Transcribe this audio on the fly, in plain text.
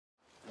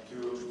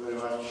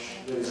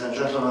and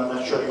gentlemen,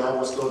 actually I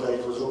was told that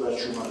it was Robert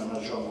Schuman and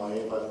not John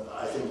Monet, but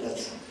I think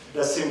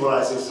that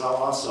symbolizes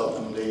how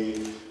uncertain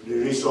the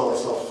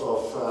resource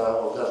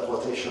of that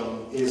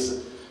quotation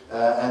is.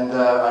 And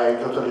I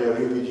totally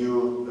agree with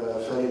you,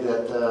 Ferry,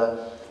 that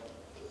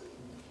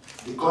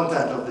the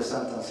content of the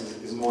sentence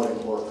is more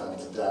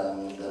important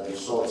than the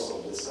source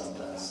of the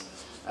sentence.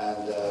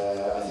 And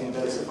I think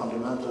there is a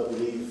fundamental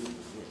belief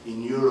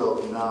in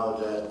Europe now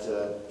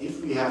that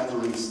if we have to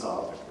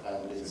restart,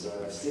 and it's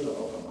still an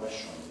open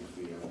question if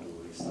we have to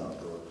restart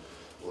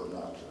or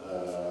not,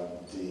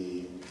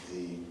 the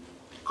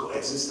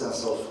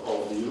coexistence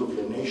of the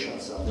European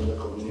nations and other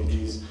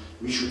communities,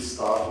 we should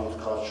start with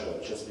culture,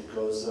 just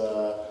because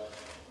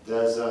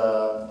there's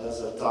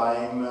a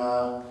time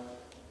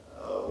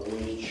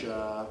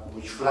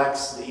which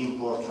flags the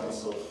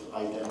importance of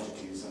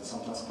identities and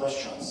sometimes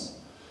questions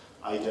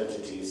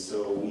identities.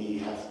 So we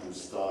have to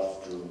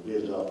start to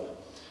build up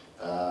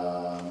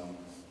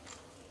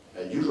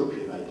a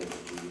European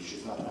identity which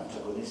is not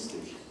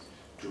antagonistic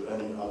to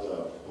any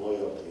other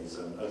loyalties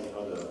and any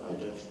other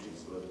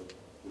identities, but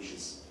which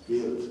is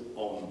built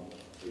on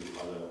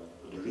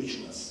the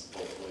richness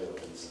of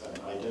loyalties and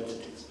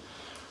identities.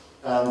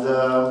 And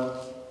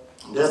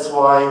that's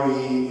why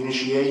we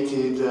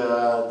initiated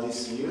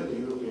this year, the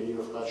European Year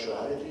of Cultural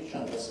Heritage,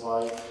 and that's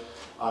why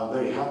I'm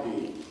very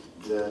happy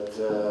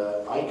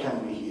that I can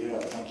be here,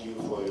 and thank you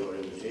for your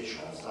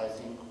invitations. I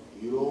think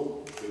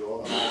you, the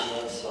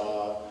organizers,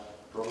 are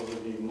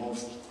probably the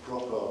most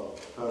proper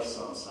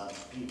persons and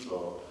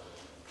people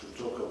to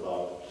talk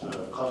about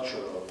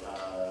cultural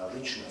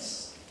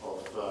richness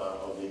of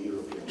the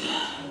European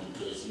Union,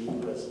 because you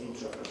as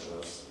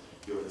interpreters,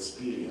 your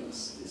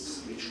experience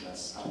this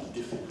richness and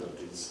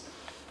difficulties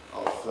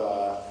of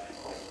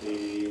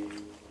the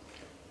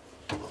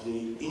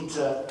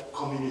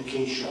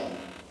intercommunication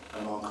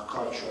among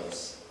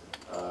cultures,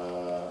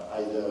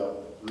 either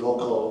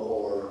local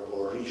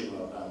or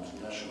regional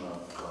and national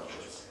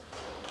cultures.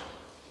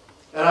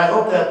 And I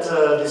hope that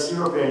this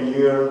European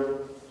year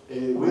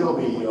will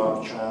be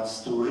our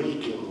chance to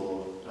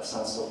rekindle a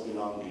sense of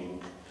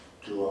belonging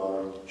to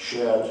our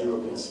shared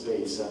European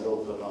space and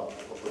open up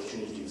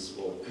opportunities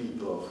for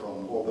people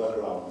from all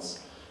backgrounds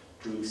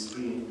to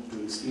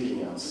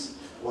experience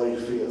what it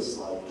feels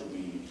like to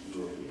be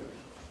European.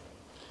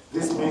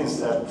 This means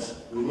that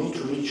we need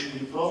to reach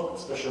people,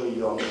 especially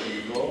young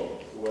people,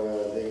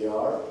 where they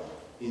are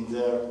in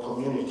their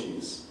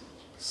communities,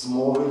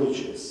 small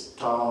villages,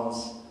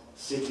 towns,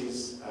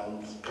 cities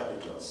and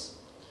capitals.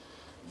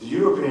 The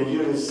European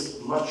year is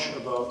much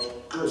about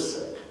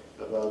Kőszeg,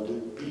 about the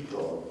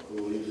people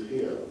who live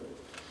here,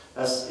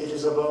 as it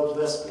is about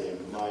Veszprém,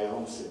 my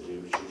home city,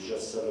 which is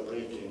just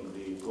celebrating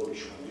the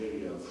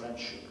Polish-Hungarian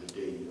friendship, the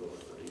day of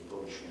the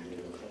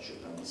Polish-Hungarian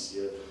friendship, and this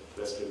year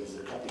Veszprém is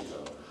the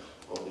capital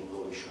of the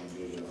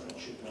Polish-Hungarian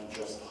friendship, and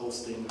just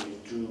hosting the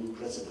two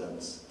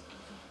presidents,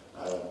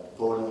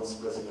 Poland's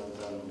president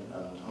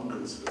and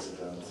Hungary's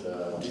president,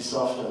 this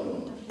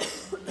afternoon.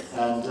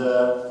 And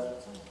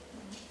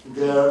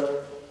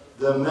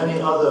there are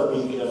many other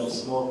big and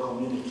small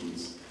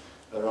communities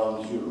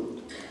around Europe.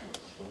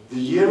 The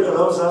year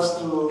allows us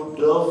to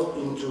delve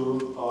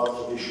into our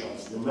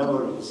traditions, the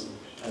memories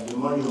and the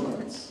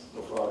monuments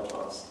of our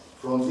past.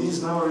 From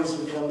these memories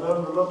we can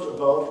learn a lot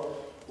about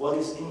what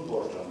is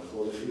important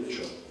for the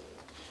future.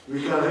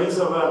 We can raise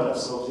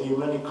awareness of the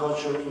many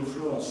cultural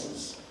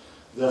influences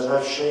that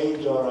have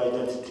shaped our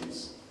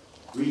identities.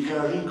 We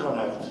can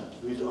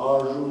reconnect with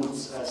our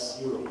roots as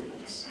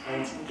Europeans,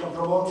 and we can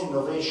promote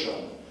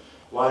innovation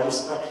while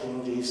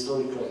respecting the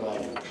historical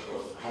value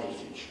of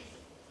heritage.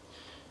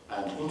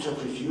 And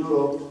Interpret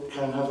Europe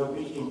can have a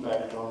big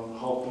impact on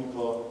how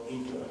people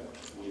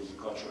interact with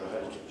cultural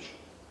heritage.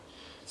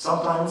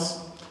 Sometimes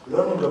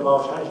learning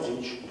about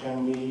heritage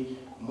can be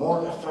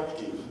more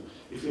effective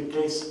if it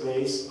takes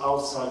place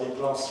outside the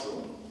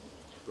classroom,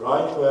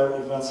 right where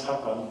events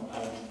happen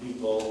and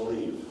people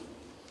live.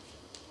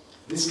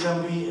 This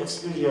can be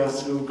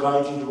experienced through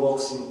guided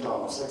walks in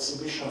towns,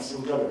 exhibitions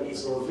in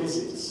galleries, or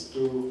visits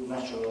to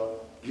natural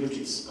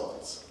beauty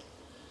spots.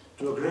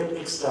 To a great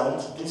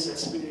extent, this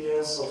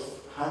experience of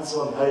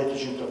hands-on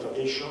heritage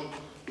interpretation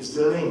is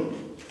the link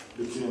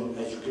between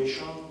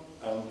education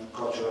and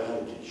cultural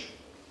heritage.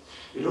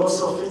 It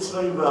also fits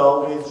very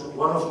well with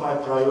one of my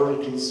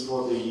priorities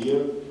for the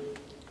year,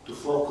 to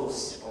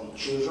focus on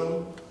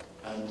children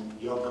and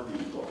young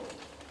people.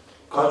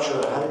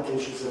 Cultural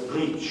heritage is a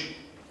bridge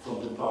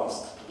from the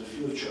past to the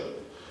future,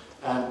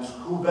 and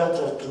who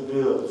better to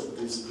build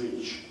this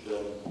bridge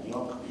than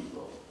young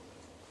people?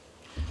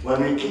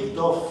 When we kicked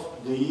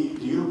off the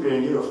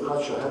European Year of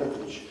Cultural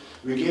Heritage,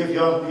 we gave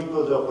young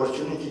people the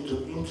opportunity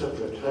to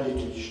interpret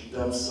heritage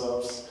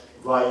themselves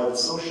via the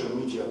social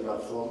media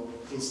platform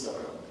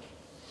Instagram.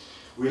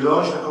 We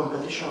launched a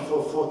competition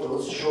for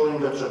photos showing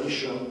the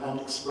tradition and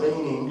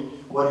explaining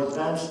what it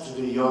meant to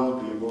the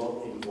young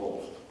people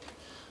involved.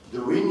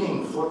 The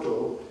winning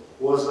photo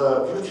was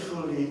a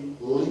beautifully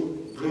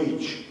lit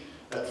bridge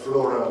at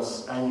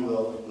Florence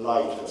annual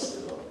Light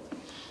Festival.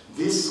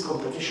 This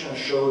competition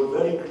showed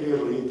very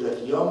clearly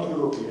that young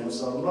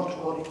Europeans are not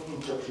only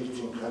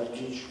interpreting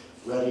heritage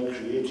very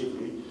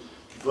creatively,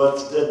 but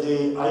that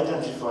they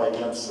identify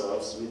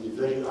themselves with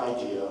the very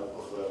idea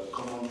of a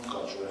common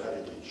cultural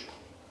heritage.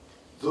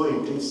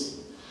 Doing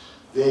this,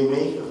 they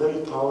make a very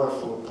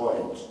powerful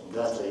point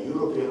that a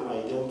European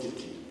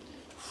identity,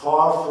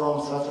 far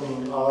from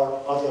threatening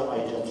our other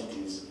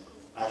identities,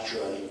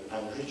 actually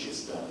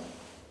enriches them.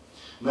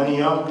 Many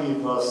young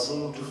people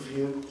seem to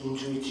feel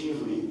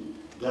intuitively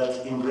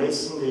that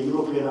embracing a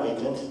European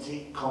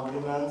identity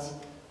complements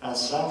and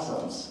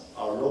strengthens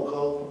our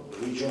local,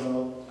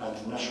 regional,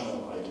 and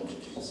national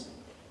identities.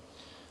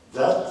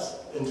 That,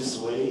 in this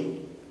way,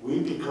 we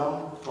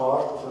become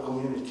part of a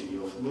community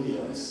of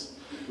millions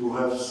who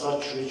have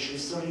such rich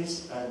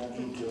histories and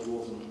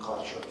interwoven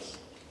cultures.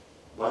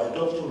 By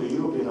adopting a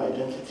European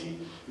identity,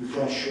 you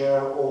can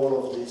share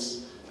all of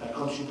this and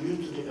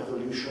contribute to the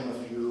evolution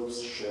of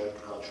Europe's shared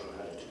cultural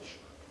heritage.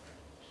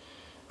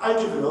 I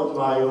developed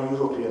my own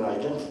European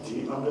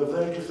identity under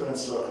very different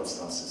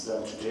circumstances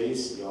than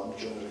today's young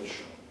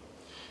generation.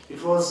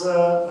 It was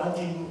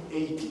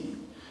 1980,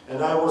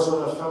 and I was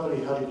on a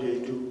family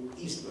holiday to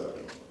East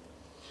Berlin.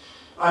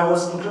 I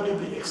was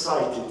incredibly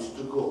excited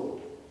to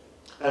go.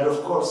 And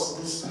of course,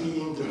 this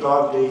being the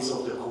dark days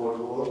of the Cold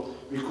War,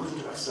 we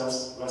couldn't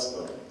access West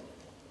Berlin.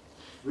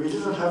 We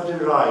didn't have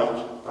the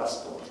right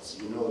passports.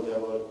 You know, there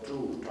were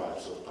two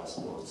types of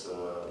passports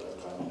at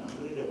that time in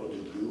Hungary. There were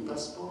the blue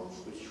passport,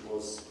 which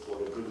was for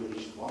the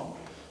privileged one,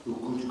 who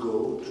could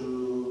go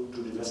to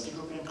the West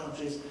European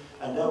countries.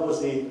 And there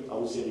was the, I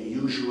would say, the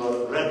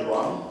usual red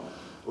one,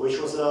 which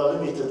was a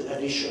limited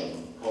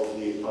edition of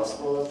the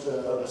passport,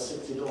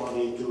 restricted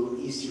only to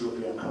East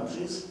European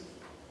countries.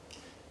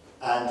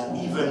 And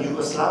even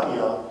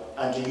Yugoslavia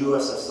and the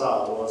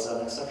USSR was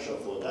an exception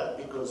for that,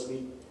 because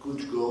we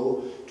could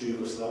go to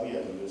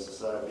Yugoslavia and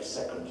USSR every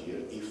second year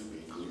if we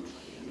could.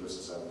 The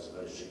USSR was a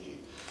very tricky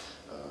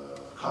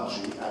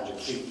country, and a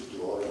trip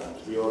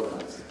to be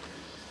organized.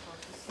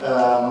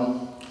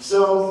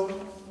 So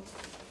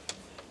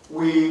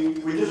we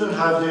didn't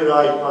have the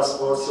right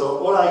passport, so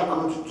all I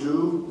could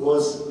do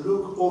was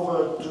look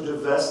over to the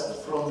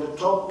west from the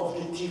top of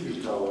the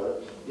TV tower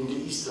in the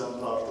eastern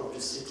part of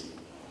the city.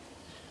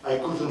 I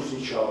couldn't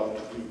reach out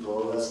to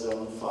people less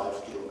than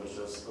 5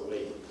 kilometers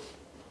away.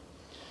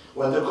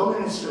 When the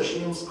communist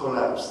regimes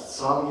collapsed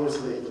some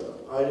years later,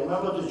 I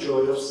remember the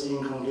joy of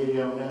seeing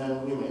Hungarian men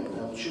and women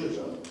and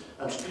children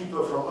and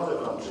people from other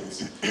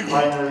countries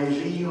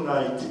finally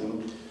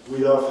reuniting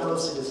with our fellow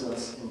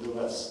citizens in the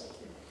West.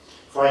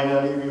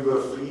 Finally, we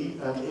were free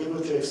and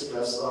able to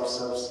express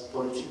ourselves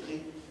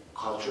politically,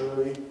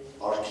 culturally,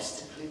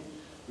 artistically,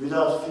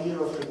 without fear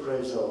of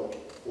reprisal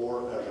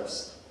or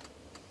arrest.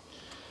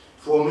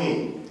 For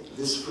me,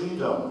 this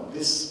freedom,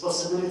 this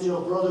possibility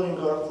of broadening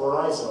our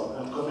horizon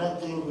and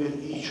connecting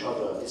with each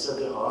other is at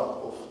the heart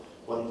of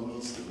what it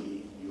means to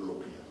be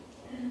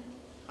European.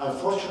 I'm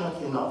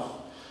fortunate enough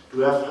to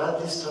have had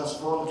this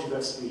transformative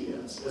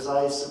experience, as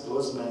I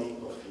suppose many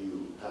of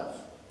you have.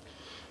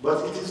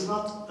 But it is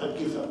not a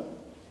given.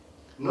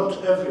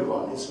 Not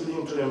everyone is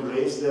willing to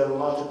embrace their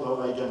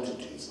multiple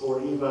identities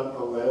or even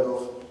aware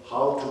of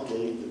how to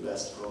take the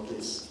best from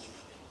this.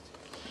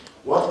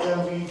 What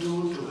can we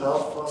do to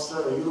help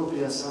foster a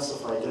European sense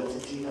of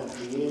identity and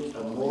create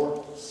a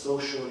more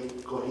socially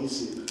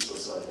cohesive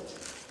society?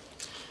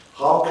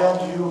 How can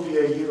the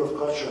European Year of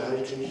Cultural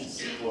Heritage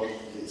support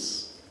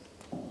this?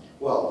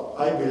 Well,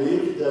 I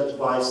believe that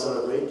by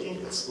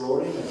celebrating,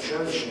 exploring and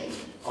cherishing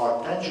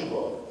our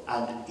tangible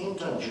and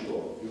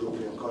intangible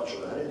European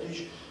cultural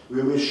heritage,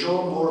 we will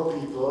show more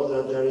people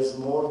that there is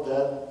more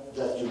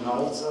that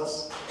unites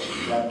us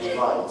than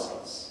divides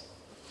us.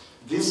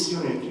 This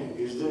unity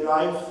is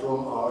derived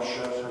from our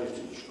shared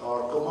heritage,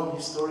 our common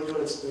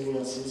historical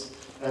experiences,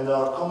 and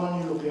our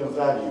common European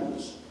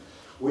values,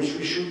 which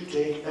we should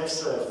take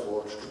extra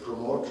effort to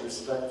promote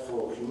respect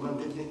for human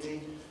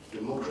dignity,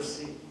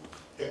 democracy,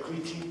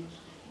 equity,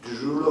 the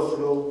rule of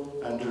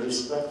law, and the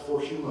respect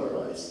for human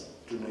rights,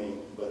 to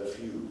name but a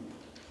few.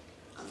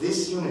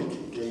 This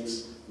unity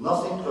takes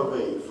nothing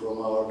away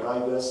from our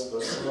diverse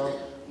personal,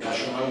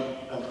 national,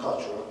 and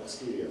cultural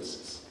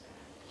experiences.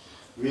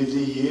 With the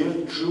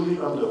year truly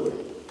underway,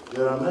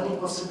 there are many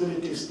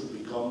possibilities to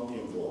become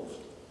involved.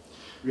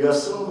 We are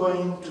soon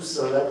going to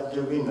select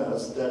the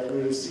winners that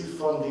will receive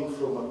funding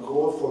from a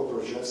call for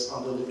projects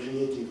under the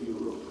Creative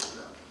Europe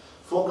program,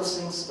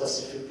 focusing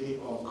specifically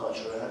on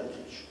cultural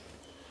heritage.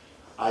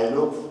 I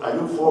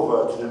look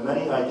forward to the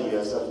many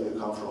ideas that will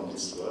come from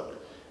this work,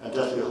 and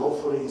that will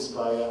hopefully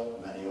inspire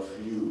many of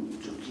you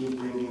to keep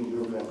bringing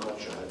European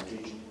cultural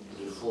heritage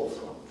to the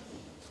forefront.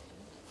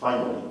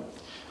 Finally,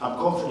 I'm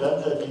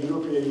confident that the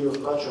European Year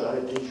of Cultural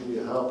Heritage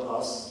will help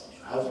us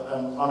have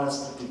an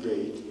honest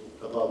debate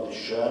about the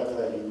shared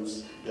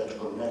values that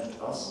connect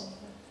us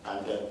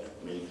and that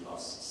make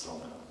us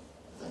stronger.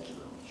 Thank you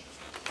very much.